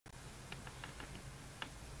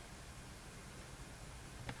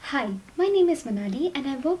Hi, my name is Manali and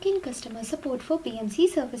I work in customer support for BMC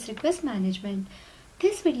Service Request Management.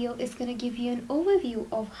 This video is going to give you an overview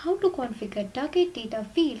of how to configure target data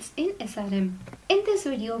fields in SRM. In this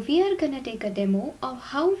video, we are going to take a demo of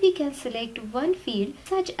how we can select one field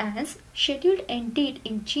such as scheduled end date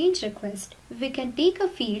in change request. We can take a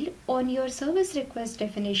field on your service request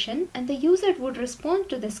definition and the user would respond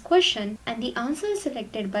to this question and the answer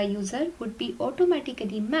selected by user would be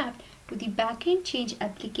automatically mapped to the backend change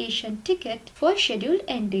application ticket for scheduled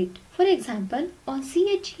end date. For example, on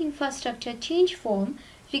CHG infrastructure change form,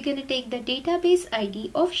 we're going to take the database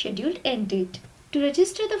ID of scheduled end date. To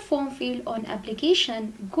register the form field on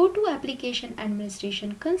application, go to Application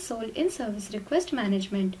Administration Console in Service Request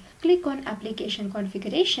Management. Click on Application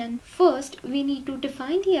Configuration. First, we need to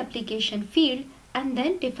define the application field and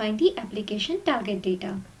then define the application target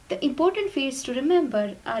data. The important fields to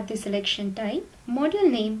remember are the selection type,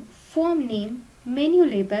 module name, form name, menu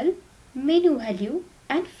label, menu value,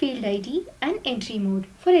 and field ID and entry mode.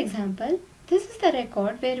 For example, this is the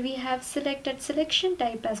record where we have selected selection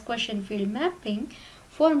type as question field mapping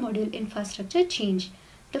for module infrastructure change.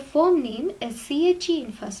 The form name is CHG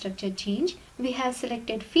infrastructure change. We have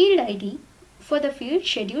selected field ID for the field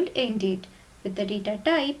scheduled end date with the data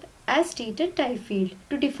type as date and type field.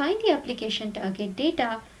 To define the application target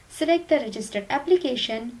data, select the registered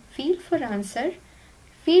application, field for answer,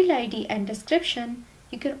 field ID and description.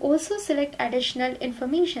 You can also select additional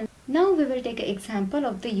information. Now we will take an example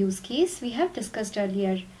of the use case we have discussed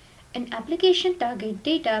earlier. In application target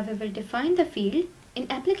data, we will define the field.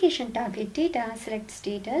 In application target data, select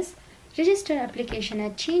status, register application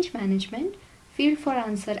as change management, field for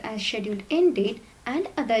answer as scheduled end date, and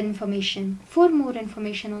other information. For more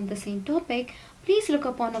information on the same topic, please look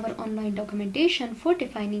upon our online documentation for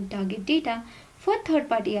defining target data for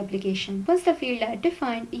third-party application. Once the fields are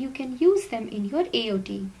defined, you can use them in your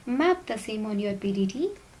AOT. Map the same on your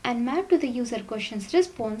PDT and map to the user questions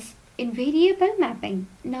response in variable mapping.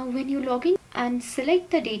 Now when you log in and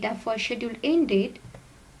select the data for scheduled end date,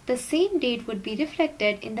 the same date would be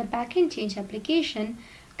reflected in the backend change application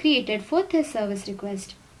created for this service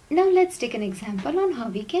request. Now let's take an example on how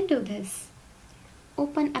we can do this.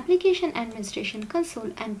 Open Application Administration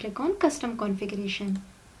Console and click on Custom Configuration.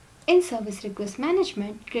 In Service Request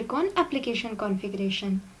Management, click on Application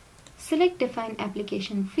Configuration. Select Define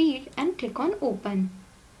Application Field and click on Open.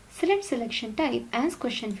 Select Selection Type as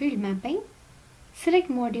Question Field Mapping. Select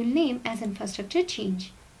Module Name as Infrastructure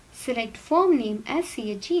Change. Select Form Name as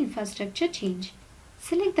CHG Infrastructure Change.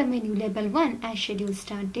 Select the Menu Label 1 as Scheduled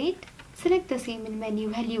Start Date. Select the same in Menu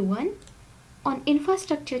Value 1. On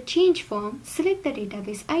Infrastructure Change form, select the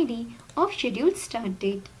database ID of Scheduled Start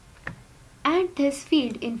Date. Add this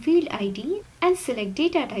field in Field ID and select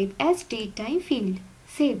Data Type as Date Time field.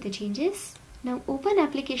 Save the changes. Now open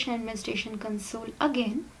Application Administration Console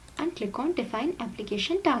again and click on Define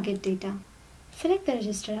Application Target Data. Select the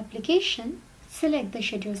register application, select the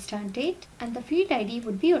Scheduled Start Date, and the field ID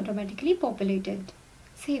would be automatically populated.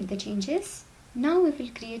 Save the changes. Now we will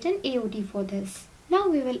create an AOT for this. Now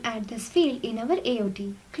we will add this field in our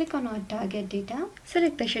AOT. Click on our target data,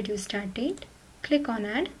 select the scheduled start date, click on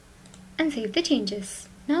add and save the changes.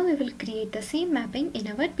 Now we will create the same mapping in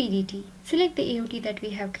our PDT. Select the AOT that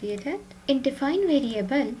we have created. In define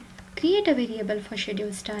variable, create a variable for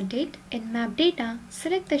scheduled start date. In map data,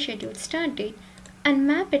 select the scheduled start date and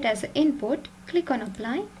map it as an input. Click on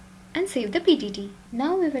apply and save the PDT.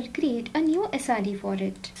 Now we will create a new SRD for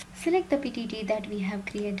it. Select the PDT that we have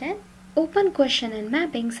created. Open question and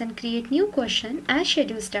mappings and create new question as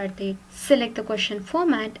scheduled start date. Select the question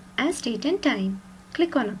format as date and time.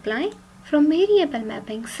 Click on apply. From variable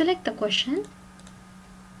mapping, select the question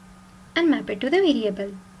and map it to the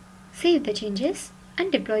variable. Save the changes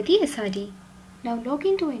and deploy the SRD. Now log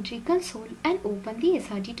into Entry Console and open the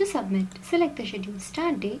SRD to submit. Select the scheduled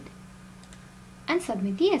start date and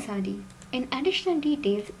submit the SRD. In additional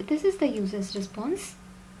details, this is the user's response.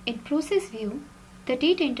 In process view, the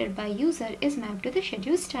date entered by user is mapped to the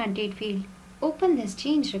scheduled start date field. Open this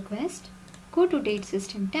change request, go to Date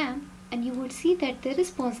System tab, and you would see that the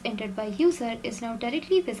response entered by user is now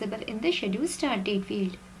directly visible in the scheduled start date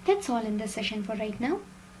field. That's all in this session for right now.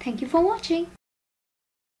 Thank you for watching.